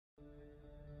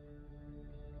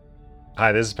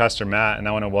Hi, this is Pastor Matt, and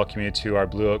I want to welcome you to our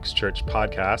Blue Oaks Church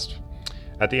podcast.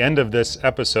 At the end of this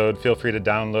episode, feel free to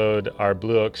download our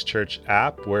Blue Oaks Church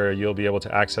app, where you'll be able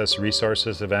to access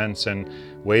resources, events, and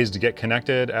ways to get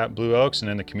connected at Blue Oaks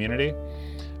and in the community.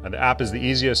 The app is the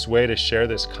easiest way to share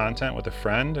this content with a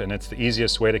friend, and it's the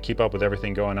easiest way to keep up with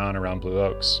everything going on around Blue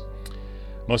Oaks.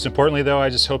 Most importantly, though, I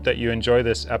just hope that you enjoy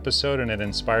this episode and it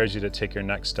inspires you to take your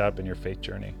next step in your faith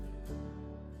journey.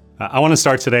 I want to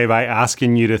start today by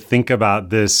asking you to think about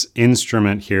this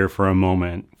instrument here for a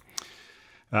moment.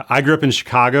 I grew up in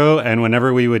Chicago, and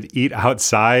whenever we would eat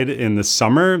outside in the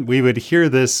summer, we would hear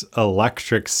this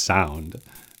electric sound.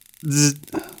 Zzz,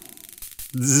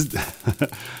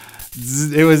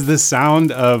 zzz. It was the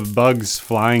sound of bugs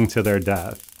flying to their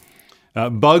death.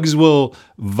 Bugs will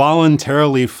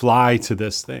voluntarily fly to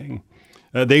this thing.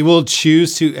 They will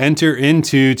choose to enter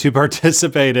into, to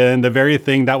participate in the very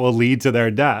thing that will lead to their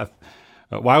death.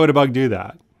 Why would a bug do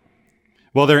that?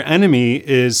 Well, their enemy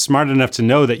is smart enough to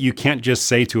know that you can't just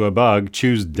say to a bug,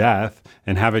 choose death,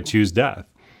 and have it choose death.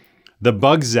 The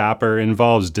bug zapper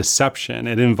involves deception.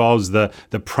 It involves the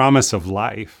promise of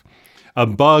life. A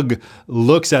bug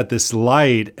looks at this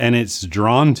light and it's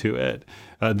drawn to it.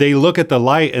 They look at the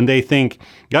light and they think,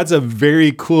 that's a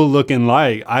very cool looking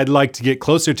light. I'd like to get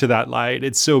closer to that light.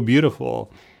 It's so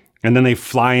beautiful. And then they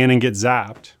fly in and get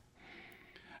zapped.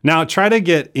 Now try to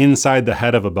get inside the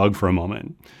head of a bug for a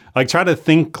moment. Try to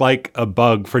think like a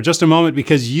bug for just a moment,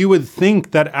 because you would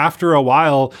think that after a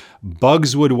while,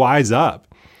 bugs would wise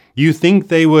up. You think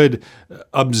they would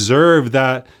observe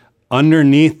that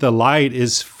underneath the light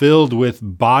is filled with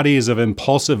bodies of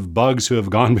impulsive bugs who have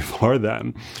gone before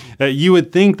them. You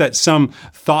would think that some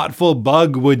thoughtful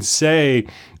bug would say,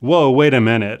 whoa, wait a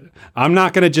minute. I'm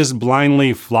not going to just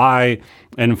blindly fly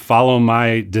and follow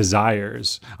my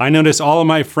desires. I notice all of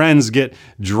my friends get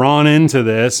drawn into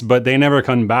this, but they never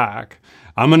come back.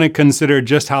 I'm going to consider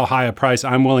just how high a price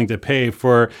I'm willing to pay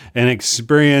for an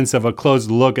experience of a close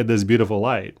look at this beautiful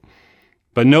light.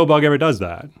 But no bug ever does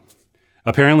that.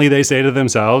 Apparently, they say to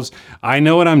themselves, I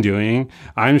know what I'm doing.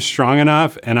 I'm strong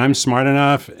enough and I'm smart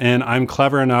enough and I'm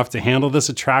clever enough to handle this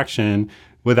attraction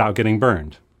without getting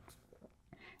burned.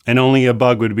 And only a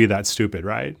bug would be that stupid,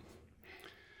 right?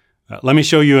 Let me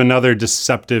show you another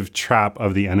deceptive trap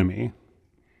of the enemy.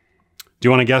 Do you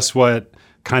want to guess what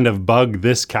kind of bug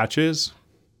this catches?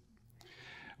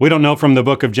 We don't know from the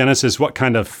book of Genesis what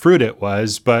kind of fruit it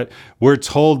was, but we're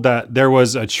told that there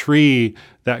was a tree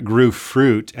that grew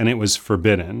fruit and it was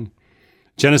forbidden.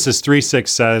 Genesis 3:6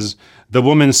 says, the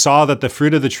woman saw that the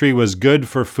fruit of the tree was good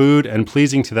for food and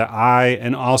pleasing to the eye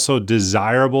and also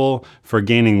desirable for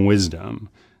gaining wisdom.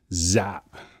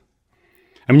 Zap.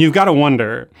 I mean, you've got to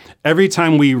wonder, every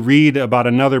time we read about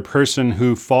another person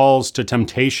who falls to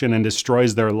temptation and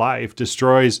destroys their life,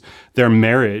 destroys their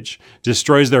marriage,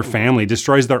 destroys their family,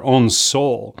 destroys their own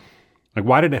soul,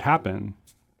 why did it happen?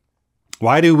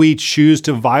 Why do we choose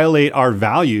to violate our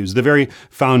values, the very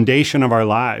foundation of our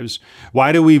lives?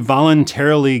 Why do we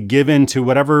voluntarily give in to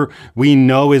whatever we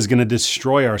know is going to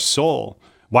destroy our soul?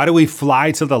 Why do we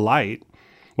fly to the light?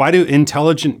 Why do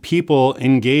intelligent people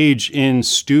engage in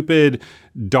stupid,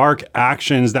 dark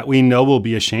actions that we know will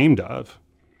be ashamed of?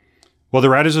 Well, the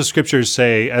writers of scriptures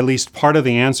say at least part of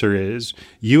the answer is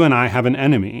you and I have an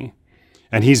enemy,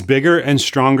 and he's bigger and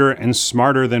stronger and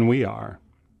smarter than we are.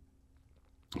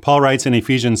 Paul writes in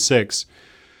Ephesians 6,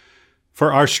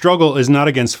 for our struggle is not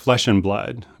against flesh and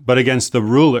blood, but against the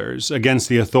rulers, against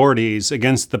the authorities,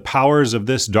 against the powers of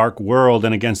this dark world,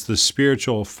 and against the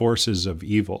spiritual forces of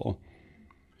evil.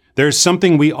 There's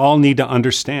something we all need to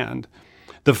understand.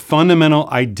 The fundamental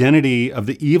identity of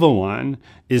the evil one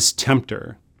is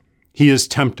tempter. He is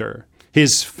tempter.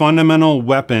 His fundamental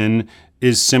weapon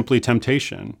is simply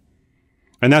temptation.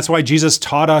 And that's why Jesus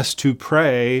taught us to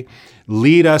pray,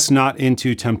 lead us not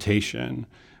into temptation,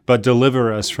 but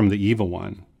deliver us from the evil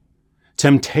one.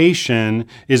 Temptation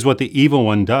is what the evil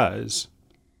one does.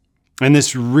 And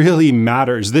this really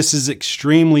matters. This is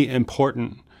extremely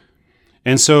important.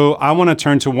 And so I want to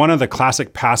turn to one of the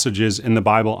classic passages in the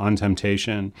Bible on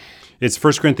temptation. It's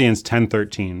 1 Corinthians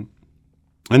 10:13.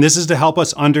 And this is to help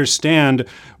us understand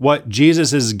what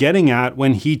Jesus is getting at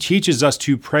when he teaches us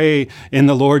to pray in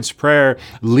the Lord's Prayer,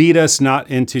 lead us not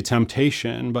into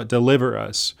temptation, but deliver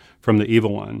us from the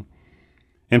evil one.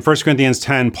 In 1 Corinthians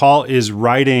 10, Paul is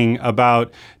writing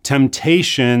about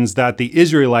temptations that the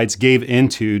Israelites gave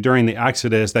into during the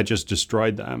Exodus that just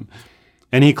destroyed them.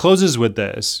 And he closes with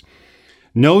this.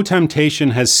 No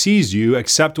temptation has seized you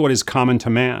except what is common to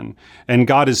man, and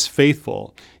God is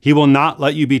faithful. He will not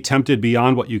let you be tempted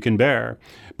beyond what you can bear.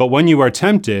 But when you are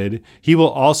tempted, he will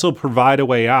also provide a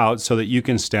way out so that you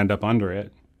can stand up under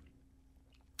it.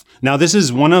 Now, this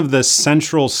is one of the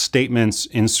central statements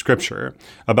in Scripture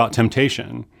about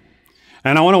temptation.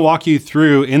 And I want to walk you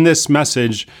through, in this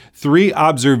message, 3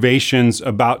 observations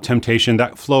about temptation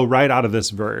that flow right out of this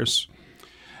verse.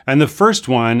 And the first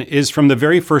one is from the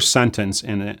very first sentence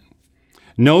in it.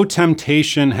 No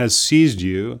temptation has seized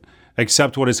you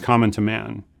except what is common to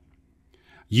man.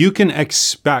 You can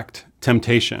expect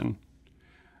temptation.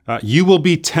 You will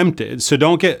be tempted, so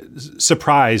don't get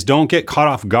surprised. Don't get caught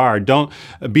off guard. Don't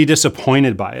be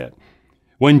disappointed by it.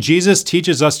 When Jesus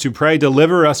teaches us to pray,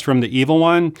 deliver us from the evil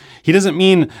one, he doesn't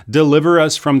mean deliver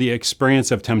us from the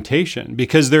experience of temptation,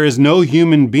 because there is no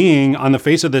human being on the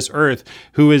face of this earth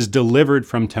who is delivered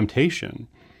from temptation.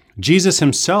 Jesus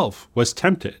himself was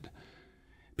tempted.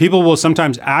 People will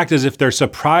sometimes act as if they're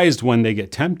surprised when they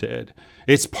get tempted.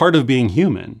 It's part of being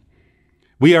human.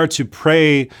 We are to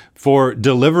pray for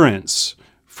deliverance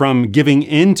from giving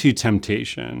into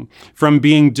temptation, from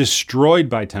being destroyed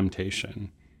by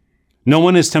temptation. No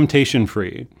one is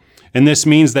temptation-free. And this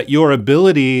means that your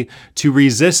ability to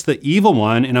resist the evil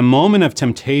one in a moment of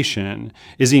temptation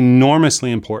is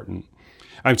enormously important.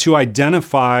 To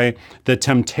identify the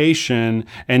temptation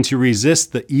and to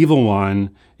resist the evil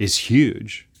one is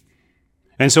huge.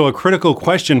 And so a critical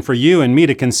question for you and me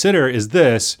to consider is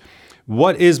this: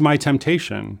 what is my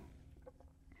temptation?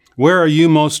 Where are you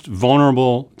most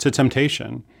vulnerable to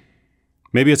temptation?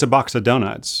 Maybe it's a box of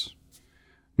donuts.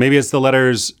 Maybe it's the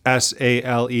letters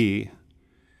SALE.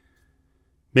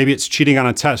 Maybe it's cheating on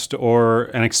a test or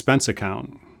an expense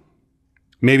account.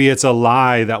 Maybe it's a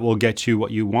lie that will get you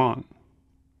what you want.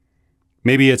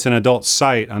 Maybe it's an adult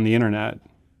site on the internet.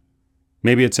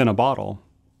 Maybe it's in a bottle.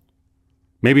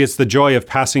 Maybe it's the joy of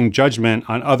passing judgment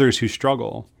on others who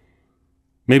struggle.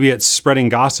 Maybe it's spreading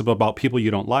gossip about people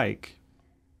you don't like.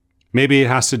 Maybe it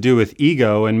has to do with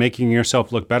ego and making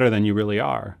yourself look better than you really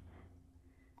are.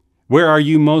 Where are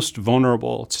you most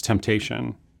vulnerable to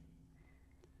temptation?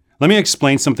 Let me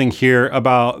explain something here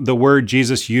about the word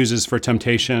Jesus uses for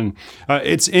temptation.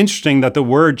 It's interesting that the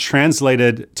word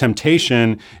translated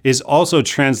temptation is also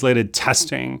translated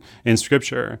testing in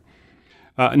Scripture.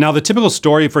 Now, the typical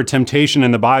story for temptation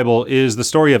in the Bible is the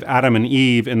story of Adam and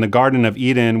Eve in the Garden of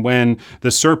Eden when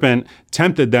the serpent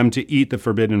tempted them to eat the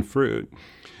forbidden fruit.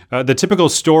 The typical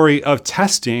story of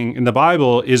testing in the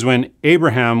Bible is when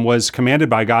Abraham was commanded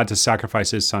by God to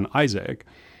sacrifice his son Isaac.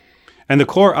 And the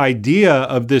core idea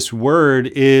of this word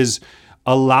is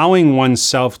allowing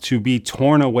oneself to be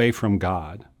torn away from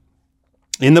God.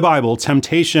 In the Bible,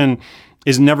 temptation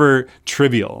is never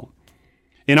trivial.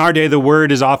 In our day, the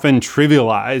word is often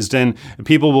trivialized and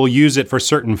people will use it for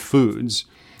certain foods.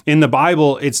 In the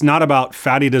Bible, it's not about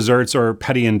fatty desserts or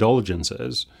petty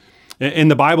indulgences. In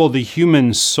the Bible, the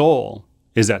human soul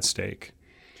is at stake.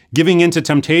 Giving into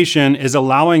temptation is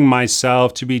allowing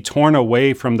myself to be torn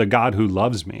away from the God who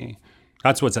loves me.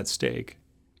 That's what's at stake.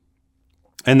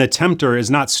 And the tempter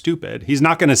is not stupid. He's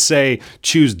not going to say,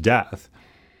 choose death.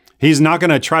 He's not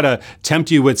going to try to tempt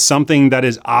you with something that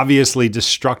is obviously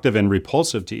destructive and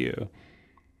repulsive to you.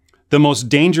 The most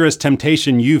dangerous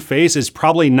temptation you face is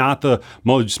probably not the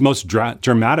most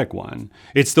dramatic one.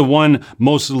 It's the one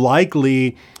most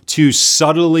likely to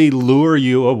subtly lure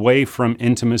you away from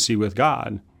intimacy with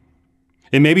God.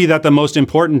 It may be that the most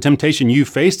important temptation you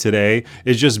face today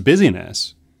is just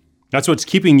busyness. That's what's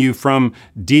keeping you from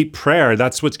deep prayer.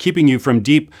 That's what's keeping you from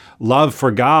deep love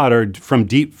for God or from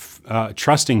deep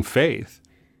trusting faith.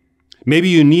 Maybe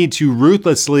you need to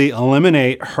ruthlessly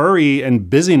eliminate hurry and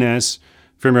busyness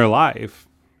from your life.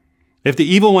 If the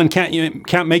evil one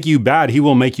can't make you bad, he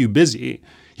will make you busy.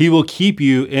 He will keep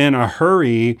you in a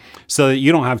hurry so that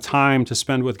you don't have time to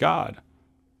spend with God.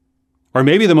 Or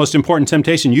maybe the most important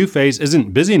temptation you face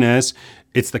isn't busyness,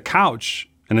 it's the couch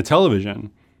and the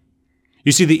television.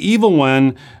 You see, the evil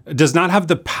one does not have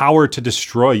the power to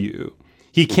destroy you.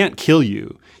 He can't kill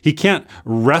you. He can't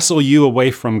wrestle you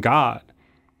away from God.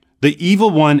 The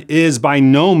evil one is by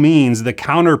no means the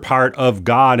counterpart of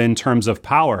God in terms of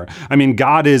power. I mean,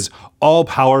 God is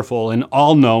all-powerful and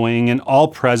all-knowing and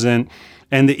all-present,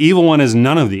 and the evil one is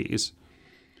none of these.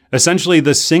 Essentially,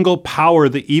 the single power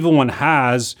the evil one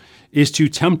has is to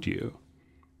tempt you.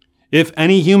 If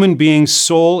any human being's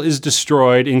soul is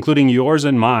destroyed, including yours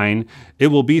and mine, it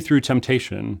will be through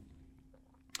temptation.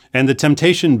 And the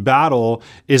temptation battle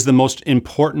is the most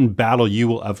important battle you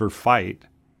will ever fight.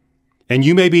 And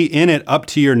you may be in it up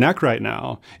to your neck right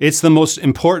now. It's the most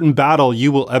important battle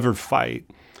you will ever fight.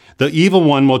 The evil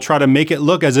one will try to make it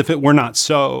look as if it were not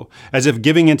so, as if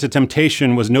giving into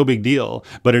temptation was no big deal,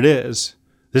 but it is.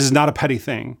 This is not a petty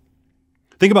thing.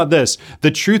 Think about this. The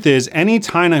truth is,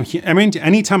 anytime a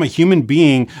human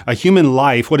being, a human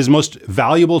life, what is most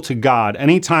valuable to God,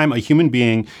 anytime a human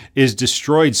being is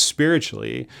destroyed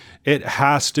spiritually, it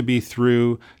has to be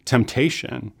through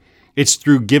temptation. It's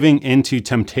through giving into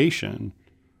temptation.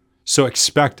 So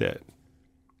expect it.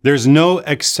 There's no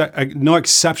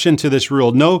exception to this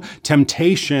rule. No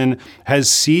temptation has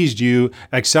seized you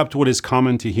except what is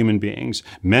common to human beings,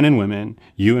 men and women,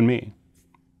 you and me.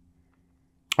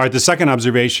 All right, the second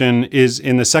observation is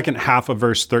in the second half of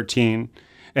verse 13.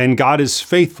 And God is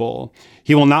faithful.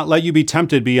 He will not let you be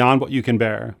tempted beyond what you can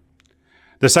bear.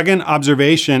 The second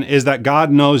observation is that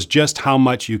God knows just how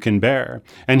much you can bear,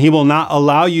 and he will not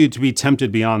allow you to be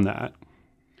tempted beyond that.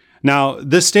 Now,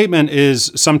 this statement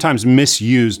is sometimes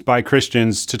misused by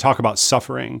Christians to talk about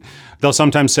suffering. They'll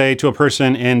sometimes say to a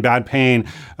person in bad pain,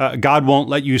 God won't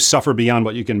let you suffer beyond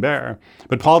what you can bear.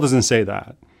 But Paul doesn't say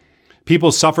that.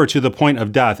 People suffer to the point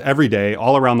of death every day,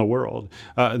 all around the world.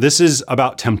 This is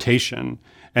about temptation,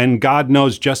 and God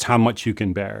knows just how much you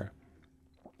can bear.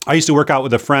 I used to work out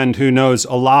with a friend who knows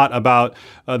a lot about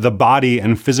the body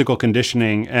and physical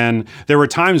conditioning. And there were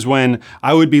times when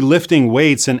I would be lifting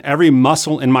weights and every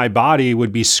muscle in my body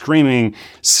would be screaming,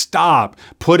 "Stop,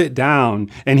 put it down."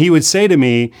 And he would say to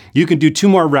me, "You can do 2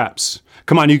 more reps.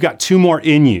 Come on, you've got 2 more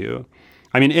in you."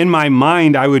 I mean, in my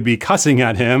mind, I would be cussing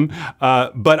at him,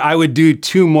 but I would do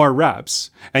 2 more reps.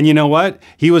 And you know what?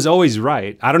 He was always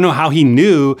right. I don't know how he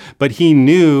knew, but he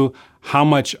knew how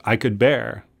much I could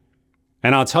bear.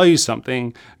 And I'll tell you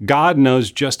something, God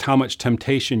knows just how much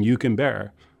temptation you can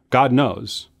bear. God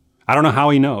knows. I don't know how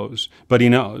he knows, but he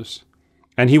knows.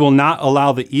 And he will not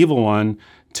allow the evil one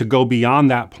to go beyond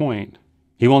that point.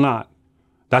 He will not.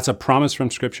 That's a promise from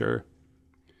Scripture.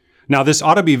 Now, this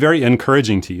ought to be very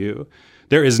encouraging to you.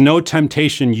 There is no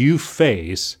temptation you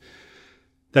face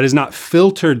that is not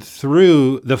filtered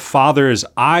through the Father's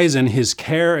eyes and his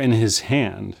care and his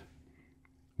hand.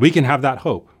 We can have that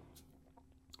hope.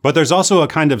 But there's also a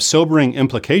kind of sobering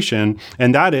implication,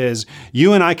 and that is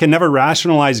you and I can never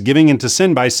rationalize giving into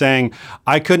sin by saying,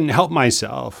 I couldn't help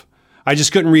myself. I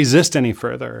just couldn't resist any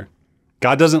further.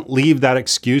 God doesn't leave that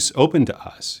excuse open to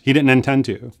us. He didn't intend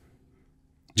to.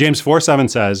 James 4:7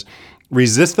 says,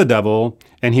 resist the devil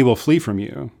and he will flee from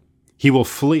you. He will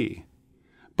flee,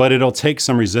 but it'll take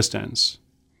some resistance.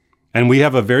 And we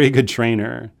have a very good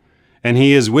trainer. And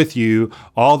he is with you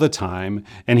all the time,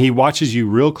 and he watches you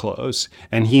real close,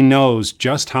 and he knows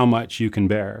just how much you can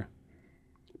bear.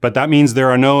 But that means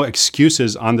there are no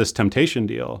excuses on this temptation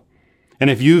deal. And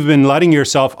if you've been letting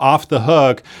yourself off the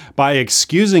hook by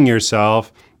excusing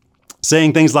yourself,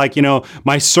 saying things like,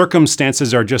 my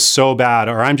circumstances are just so bad,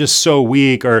 or I'm just so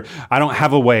weak, or I don't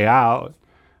have a way out.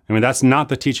 I mean, that's not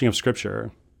the teaching of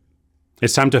Scripture.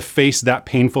 It's time to face that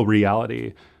painful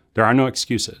reality. There are no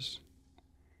excuses.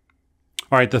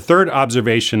 All right, the third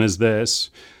observation is this.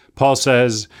 Paul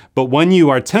says, but when you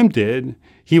are tempted,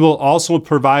 he will also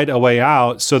provide a way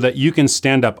out so that you can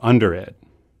stand up under it.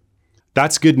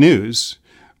 That's good news.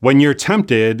 When you're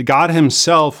tempted, God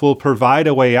himself will provide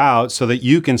a way out so that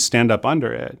you can stand up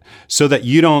under it, so that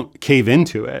you don't cave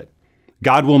into it.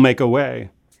 God will make a way.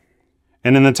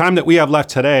 And in the time that we have left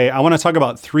today, I want to talk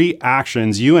about 3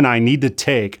 actions you and I need to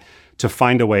take to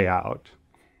find a way out.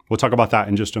 We'll talk about that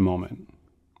in just a moment.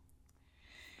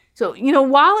 So,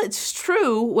 while it's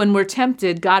true when we're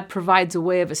tempted, God provides a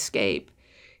way of escape,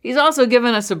 he's also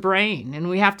given us a brain, and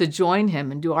we have to join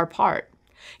him and do our part.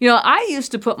 I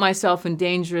used to put myself in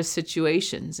dangerous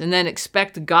situations and then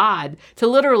expect God to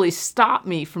literally stop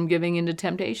me from giving into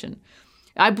temptation.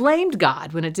 I blamed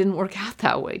God when it didn't work out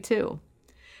that way, too.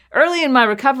 Early in my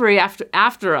recovery,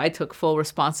 after I took full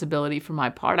responsibility for my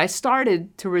part, I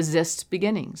started to resist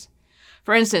beginnings.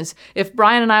 For instance, if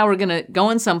Brian and I were going to go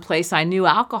in some place I knew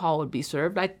alcohol would be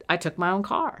served, I took my own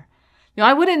car.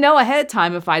 I wouldn't know ahead of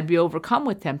time if I'd be overcome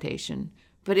with temptation,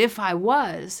 but if I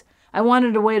was, I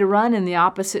wanted a way to run in the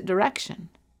opposite direction.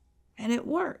 And it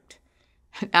worked.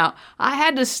 Now, I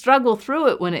had to struggle through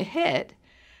it when it hit,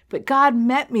 but God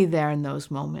met me there in those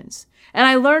moments, and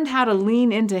I learned how to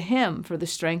lean into him for the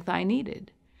strength I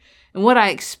needed. And what I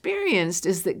experienced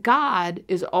is that God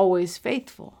is always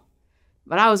faithful.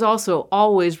 But I was also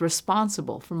always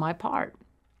responsible for my part.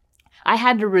 I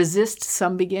had to resist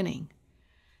some beginning.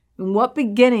 And what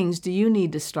beginnings do you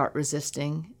need to start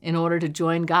resisting in order to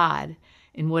join God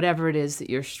in whatever it is that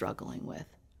you're struggling with?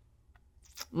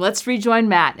 Let's rejoin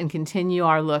Matt and continue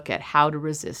our look at how to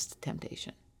resist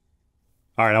temptation.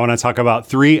 All right, I want to talk about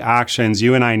 3 actions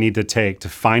you and I need to take to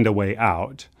find a way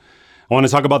out. I want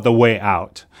to talk about the way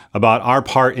out, about our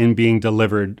part in being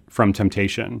delivered from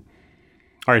temptation.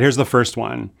 All right, here's the first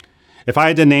one. If I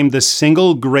had to name the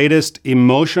single greatest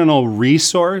emotional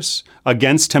resource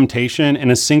against temptation in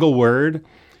a single word,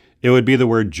 it would be the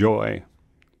word joy.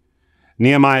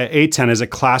 Nehemiah 8:10 is a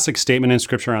classic statement in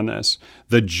Scripture on this.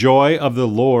 The joy of the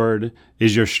Lord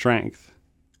is your strength.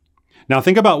 Now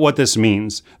think about what this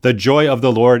means. The joy of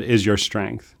the Lord is your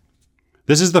strength.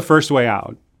 This is the first way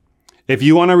out. If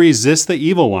you want to resist the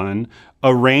evil one,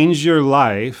 arrange your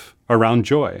life around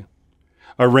joy.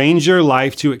 Arrange your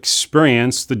life to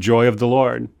experience the joy of the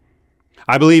Lord.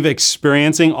 I believe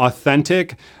experiencing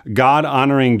authentic,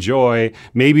 God-honoring joy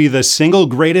may be the single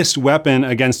greatest weapon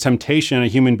against temptation a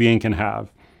human being can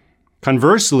have.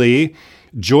 Conversely,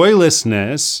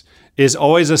 joylessness is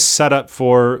always a setup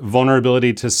for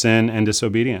vulnerability to sin and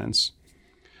disobedience.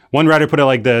 One writer put it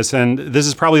like this, and this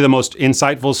is probably the most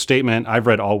insightful statement I've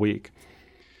read all week.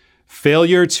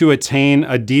 Failure to attain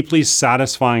a deeply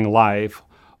satisfying life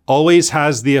always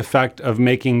has the effect of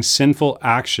making sinful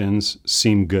actions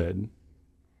seem good.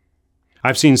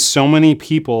 I've seen so many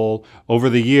people over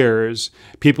the years,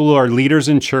 people who are leaders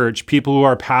in church, people who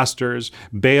are pastors,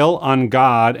 bail on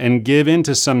God and give in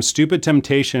to some stupid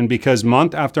temptation because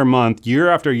month after month, year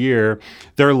after year,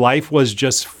 their life was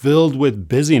just filled with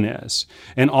busyness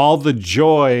and all the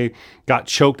joy got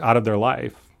choked out of their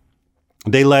life.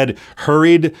 They led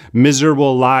hurried,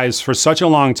 miserable lives for such a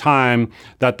long time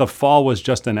that the fall was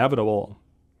just inevitable.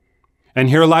 And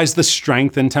here lies the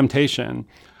strength in temptation.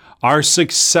 Our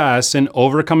success in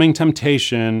overcoming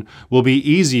temptation will be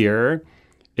easier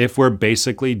if we're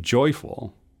basically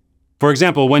joyful. For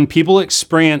example, when people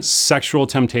experience sexual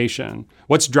temptation,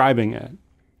 what's driving it?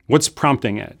 What's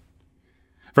prompting it?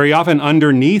 Very often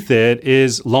underneath it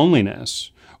is loneliness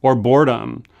or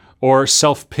boredom or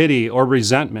self-pity or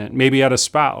resentment, maybe at a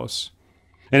spouse.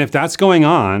 And if that's going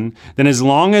on, then as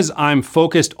long as I'm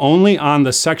focused only on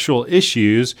the sexual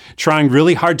issues, trying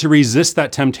really hard to resist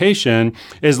that temptation,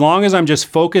 as long as I'm just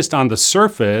focused on the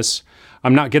surface,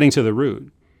 I'm not getting to the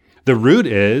root. The root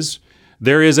is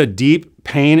there is a deep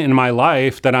pain in my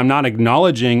life that I'm not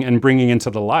acknowledging and bringing into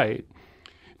the light.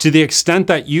 To the extent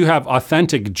that you have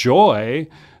authentic joy,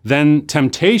 then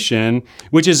temptation,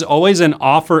 which is always an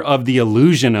offer of the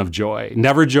illusion of joy,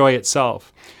 never joy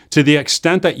itself. To the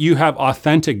extent that you have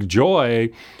authentic joy,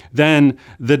 then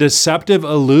the deceptive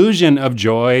illusion of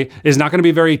joy is not going to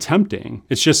be very tempting.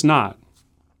 It's just not.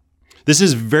 This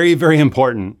is very, very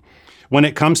important. When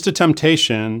it comes to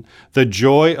temptation, the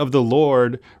joy of the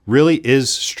Lord really is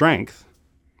strength.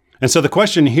 And so the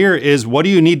question here is, what do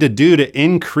you need to do to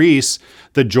increase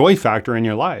the joy factor in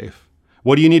your life?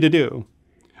 What do you need to do?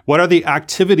 What are the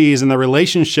activities and the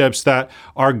relationships that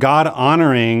are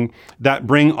God-honoring that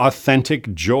bring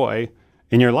authentic joy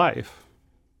in your life?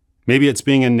 Maybe it's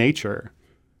being in nature.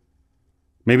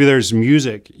 Maybe there's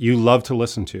music you love to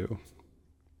listen to.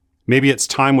 Maybe it's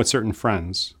time with certain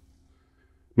friends.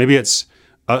 Maybe it's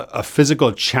a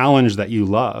physical challenge that you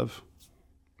love.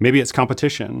 Maybe it's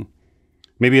competition.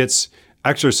 Maybe it's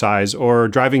exercise or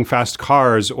driving fast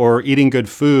cars or eating good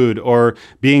food or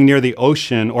being near the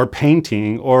ocean or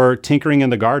painting or tinkering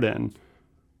in the garden.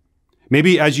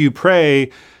 Maybe as you pray,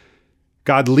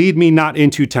 God, lead me not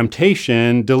into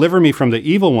temptation, deliver me from the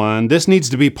evil one. This needs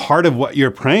to be part of what you're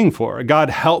praying for.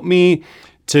 God, help me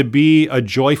to be a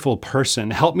joyful person.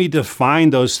 Help me to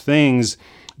find those things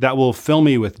that will fill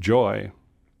me with joy.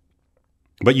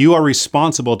 But you are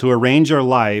responsible to arrange your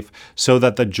life so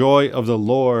that the joy of the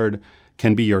Lord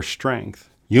can be your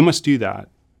strength. You must do that.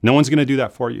 No one's going to do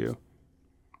that for you.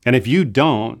 And if you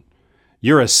don't,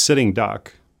 you're a sitting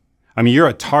duck. I mean, you're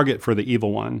a target for the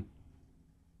evil one.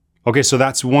 Okay, so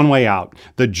that's one way out.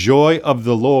 The joy of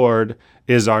the Lord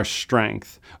is our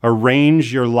strength.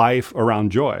 Arrange your life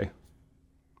around joy.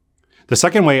 The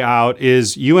second way out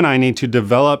is you and I need to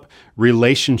develop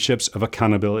relationships of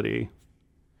accountability.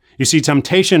 You see,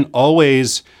 temptation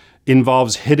always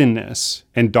involves hiddenness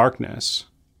and darkness.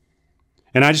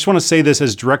 And I just want to say this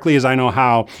as directly as I know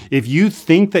how. If you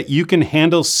think that you can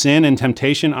handle sin and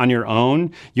temptation on your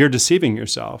own, you're deceiving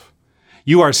yourself.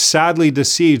 You are sadly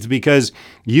deceived because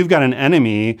you've got an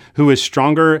enemy who is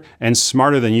stronger and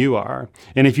smarter than you are.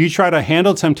 And if you try to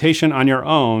handle temptation on your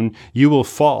own, you will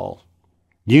fall.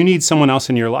 You need someone else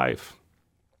in your life.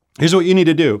 Here's what you need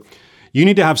to do. You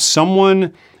need to have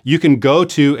someone you can go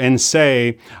to and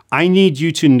say, I need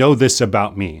you to know this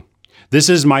about me. This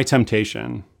is my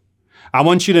temptation. I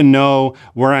want you to know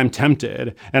where I'm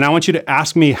tempted, and I want you to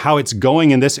ask me how it's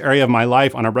going in this area of my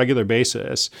life on a regular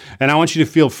basis. And I want you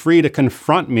to feel free to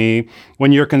confront me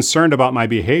when you're concerned about my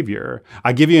behavior.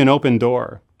 I give you an open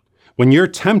door. When you're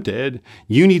tempted,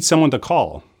 you need someone to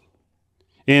call.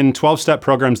 In 12-step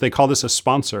programs, they call this a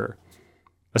sponsor.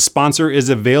 A sponsor is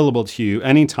available to you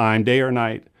anytime, day or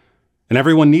night, and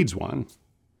everyone needs one.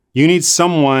 You need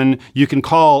someone you can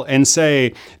call and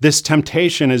say, this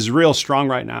temptation is real strong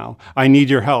right now. I need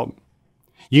your help.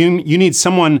 You need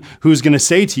someone who's going to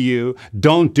say to you,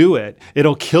 don't do it.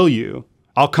 It'll kill you.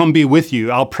 I'll come be with you.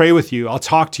 I'll pray with you. I'll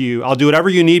talk to you. I'll do whatever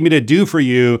you need me to do for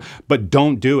you, but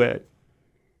don't do it.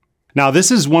 Now,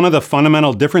 this is one of the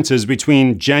fundamental differences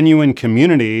between genuine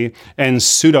community and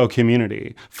pseudo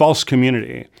community, false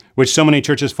community, which so many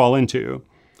churches fall into.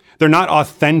 They're not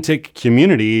authentic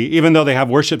community, even though they have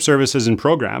worship services and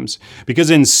programs. Because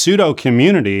in pseudo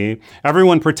community,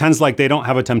 everyone pretends like they don't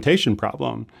have a temptation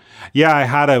problem. Yeah, I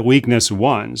had a weakness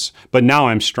once, but now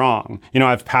I'm strong.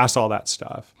 I've passed all that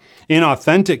stuff. In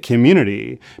authentic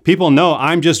community, people know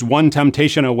I'm just one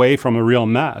temptation away from a real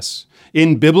mess.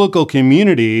 In biblical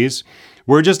communities,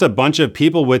 we're just a bunch of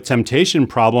people with temptation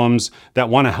problems that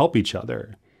want to help each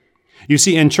other. You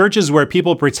see, in churches where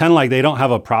people pretend like they don't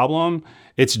have a problem,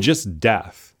 it's just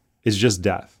death. It's just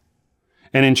death.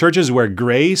 And in churches where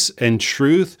grace and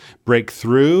truth break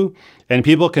through and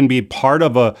people can be part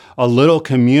of a little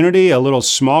community, a little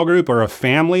small group or a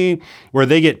family where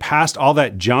they get past all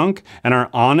that junk and are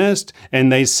honest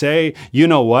and they say, you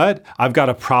know what? I've got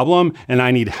a problem and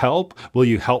I need help. Will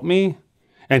you help me?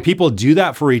 And people do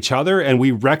that for each other, and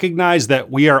we recognize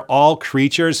that we are all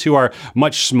creatures who are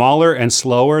much smaller and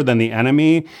slower than the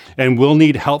enemy, and we'll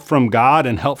need help from God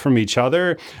and help from each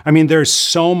other. I mean, there's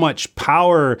so much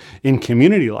power in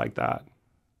community like that.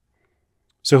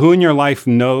 So who in your life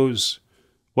knows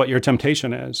what your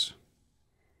temptation is?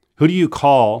 Who do you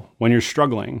call when you're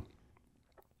struggling?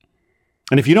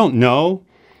 And if you don't know,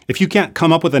 if you can't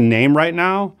come up with a name right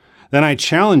now, then I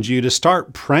challenge you to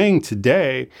start praying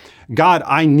today. God,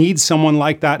 I need someone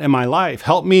like that in my life.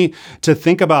 Help me to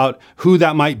think about who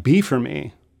that might be for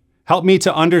me. Help me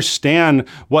to understand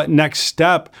what next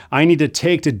step I need to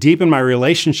take to deepen my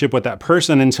relationship with that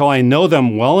person until I know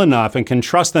them well enough and can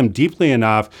trust them deeply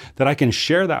enough that I can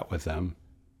share that with them.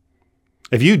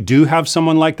 If you do have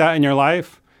someone like that in your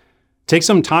life, take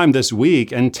some time this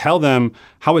week and tell them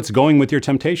how it's going with your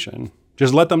temptation.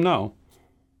 Just let them know.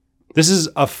 This is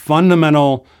a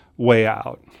fundamental way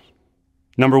out.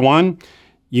 Number one,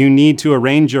 you need to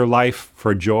arrange your life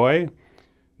for joy.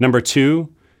 Number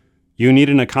two, you need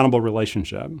an accountable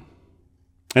relationship.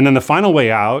 And then the final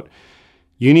way out,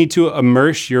 you need to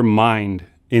immerse your mind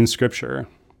in Scripture.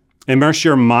 Immerse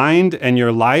your mind and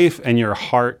your life and your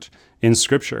heart in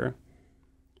Scripture.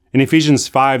 In Ephesians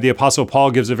 5, the Apostle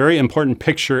Paul gives a very important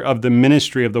picture of the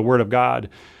ministry of the Word of God.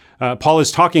 Paul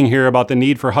is talking here about the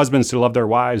need for husbands to love their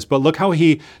wives, but look how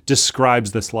he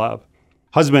describes this love.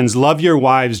 Husbands, love your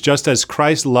wives just as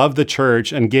Christ loved the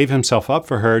church and gave himself up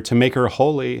for her to make her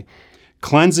holy,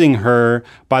 cleansing her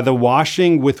by the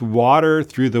washing with water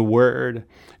through the word,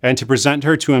 and to present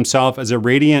her to himself as a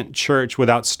radiant church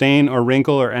without stain or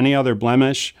wrinkle or any other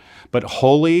blemish, but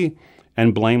holy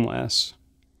and blameless.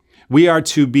 We are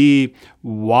to be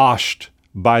washed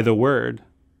by the word.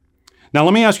 Now,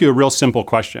 let me ask you a real simple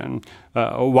question.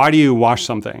 Why do you wash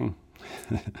something?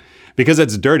 Because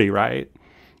it's dirty, right?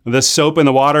 The soap and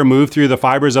the water move through the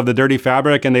fibers of the dirty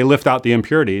fabric and they lift out the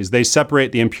impurities. They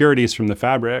separate the impurities from the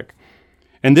fabric.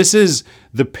 And this is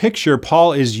the picture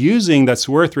Paul is using that's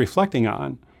worth reflecting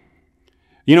on.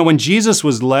 When Jesus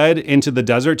was led into the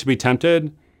desert to be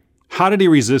tempted, how did he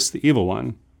resist the evil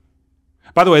one?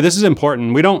 By the way, this is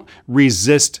important. We don't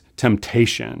resist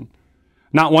temptation.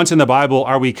 Not once in the Bible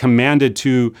are we commanded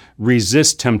to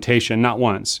resist temptation, not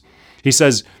once. He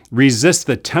says, resist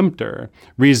the tempter,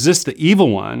 resist the evil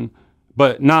one,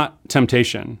 but not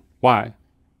temptation. Why?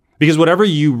 Because whatever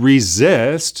you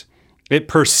resist, it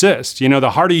persists. The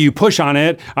harder you push on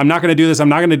it, I'm not going to do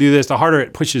this, the harder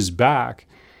it pushes back.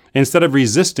 Instead of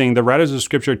resisting, the writers of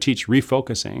Scripture teach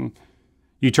refocusing.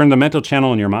 You turn the mental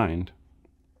channel in your mind.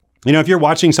 If you're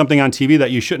watching something on TV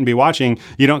that you shouldn't be watching,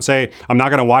 you don't say, I'm not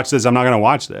going to watch this, I'm not going to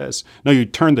watch this. No, you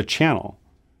turn the channel.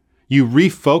 You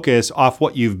refocus off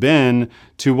what you've been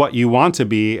to what you want to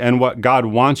be and what God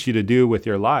wants you to do with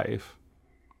your life.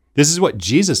 This is what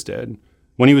Jesus did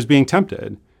when he was being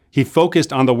tempted. He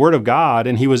focused on the Word of God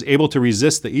and he was able to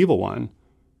resist the evil one.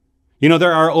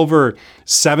 There are over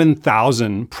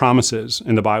 7,000 promises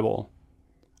in the Bible.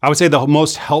 I would say the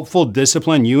most helpful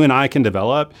discipline you and I can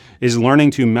develop is learning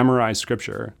to memorize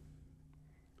Scripture.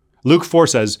 Luke 4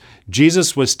 says,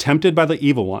 Jesus was tempted by the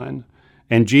evil one,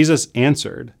 and Jesus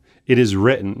answered, it is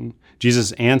written.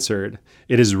 Jesus answered,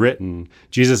 it is written.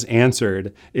 Jesus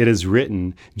answered, it is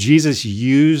written. Jesus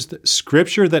used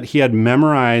Scripture that he had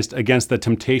memorized against the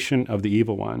temptation of the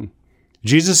evil one.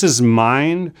 Jesus'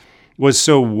 mind was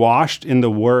so washed in the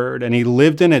Word and he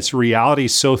lived in its reality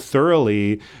so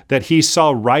thoroughly that he saw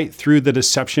right through the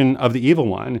deception of the evil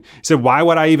one. He said, why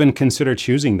would I even consider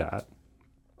choosing that?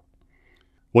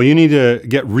 Well, you need to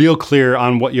get real clear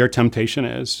on what your temptation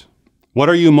is. What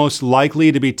are you most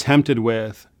likely to be tempted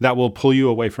with that will pull you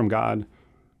away from God?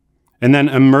 And then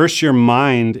immerse your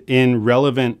mind in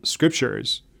relevant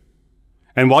scriptures.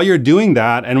 And while you're doing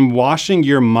that and washing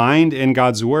your mind in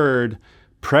God's Word,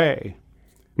 pray.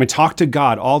 Talk to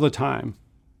God all the time.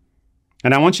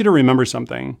 And I want you to remember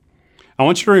something. I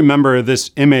want you to remember this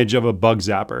image of a bug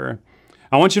zapper.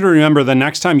 I want you to remember the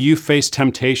next time you face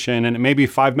temptation, and it may be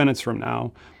 5 minutes from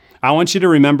now, I want you to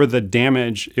remember the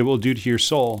damage it will do to your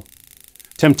soul.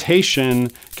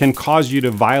 Temptation can cause you to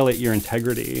violate your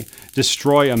integrity,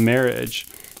 destroy a marriage,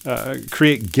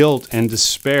 create guilt and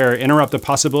despair, interrupt the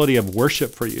possibility of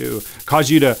worship for you,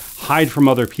 cause you to hide from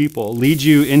other people, lead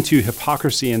you into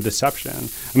hypocrisy and deception.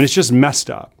 I mean, it's just messed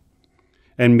up.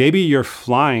 And maybe you're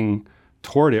flying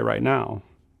toward it right now.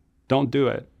 Don't do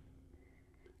it.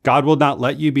 God will not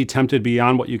let you be tempted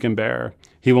beyond what you can bear.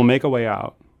 He will make a way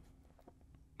out.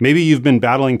 Maybe you've been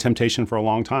battling temptation for a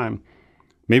long time.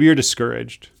 Maybe you're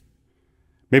discouraged.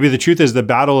 Maybe the truth is the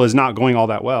battle is not going all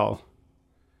that well.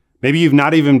 Maybe you've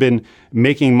not even been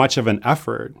making much of an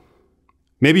effort.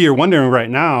 Maybe you're wondering right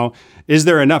now, is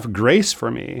there enough grace for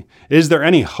me? Is there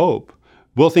any hope?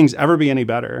 Will things ever be any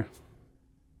better?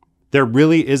 There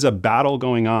really is a battle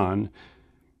going on.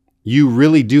 You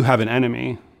really do have an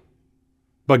enemy,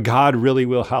 but God really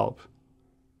will help.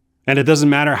 And it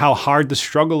doesn't matter how hard the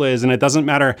struggle is, and it doesn't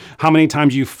matter how many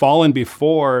times you've fallen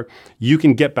before, you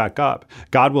can get back up.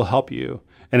 God will help you,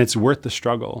 and it's worth the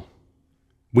struggle.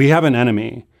 We have an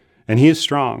enemy. And he is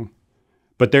strong,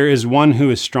 but there is one who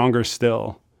is stronger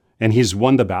still, and he's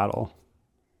won the battle.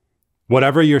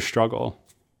 Whatever your struggle,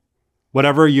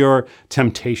 whatever your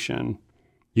temptation,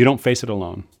 you don't face it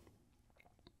alone.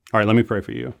 All right, let me pray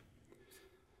for you.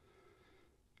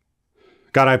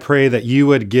 God, I pray that you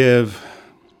would give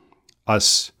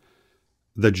us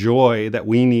the joy that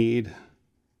we need,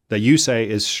 that you say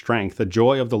is strength. The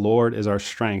joy of the Lord is our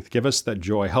strength. Give us that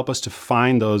joy. Help us to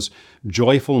find those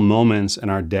joyful moments in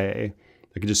our day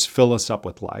that could just fill us up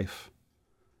with life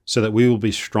so that we will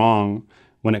be strong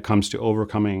when it comes to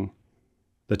overcoming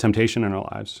the temptation in our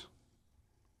lives.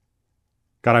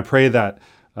 God, I pray that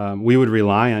we would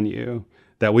rely on you,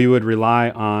 that we would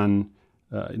rely on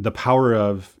the power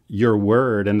of your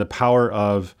word and the power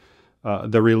of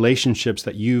the relationships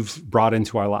that you've brought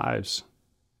into our lives.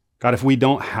 God, if we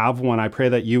don't have one, I pray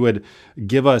that you would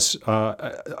give us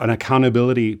an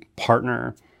accountability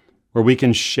partner where we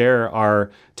can share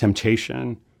our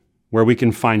temptation, where we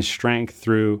can find strength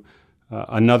through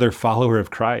another follower of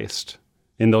Christ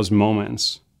in those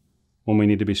moments when we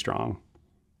need to be strong.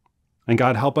 And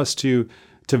God, help us to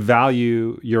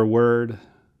value your word.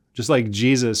 Just like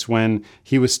Jesus, when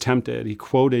he was tempted, he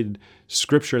quoted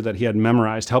scripture that he had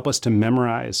memorized. Help us to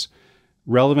memorize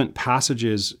relevant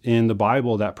passages in the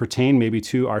Bible that pertain maybe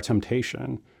to our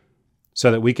temptation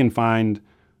so that we can find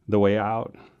the way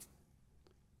out.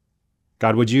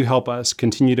 God, would you help us,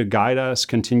 continue to guide us,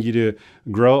 continue to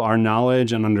grow our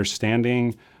knowledge and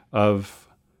understanding of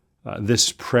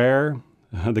this prayer,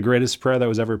 the greatest prayer that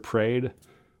was ever prayed,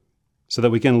 so that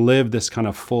we can live this kind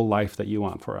of full life that you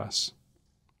want for us.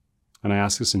 And I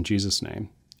ask this in Jesus' name.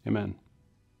 Amen.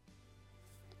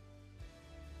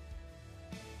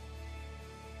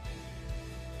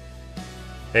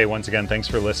 Hey, once again, thanks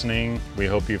for listening. We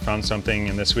hope you found something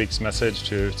in this week's message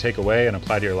to take away and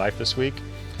apply to your life this week.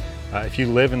 If you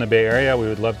live in the Bay Area, we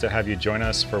would love to have you join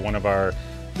us for one of our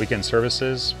weekend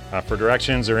services. For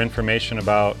directions or information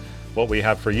about what we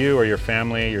have for you or your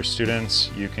family, your students,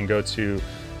 you can go to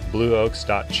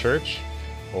blueoaks.church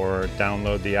or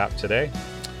download the app today.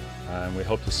 And we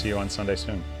hope to see you on Sunday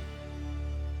soon.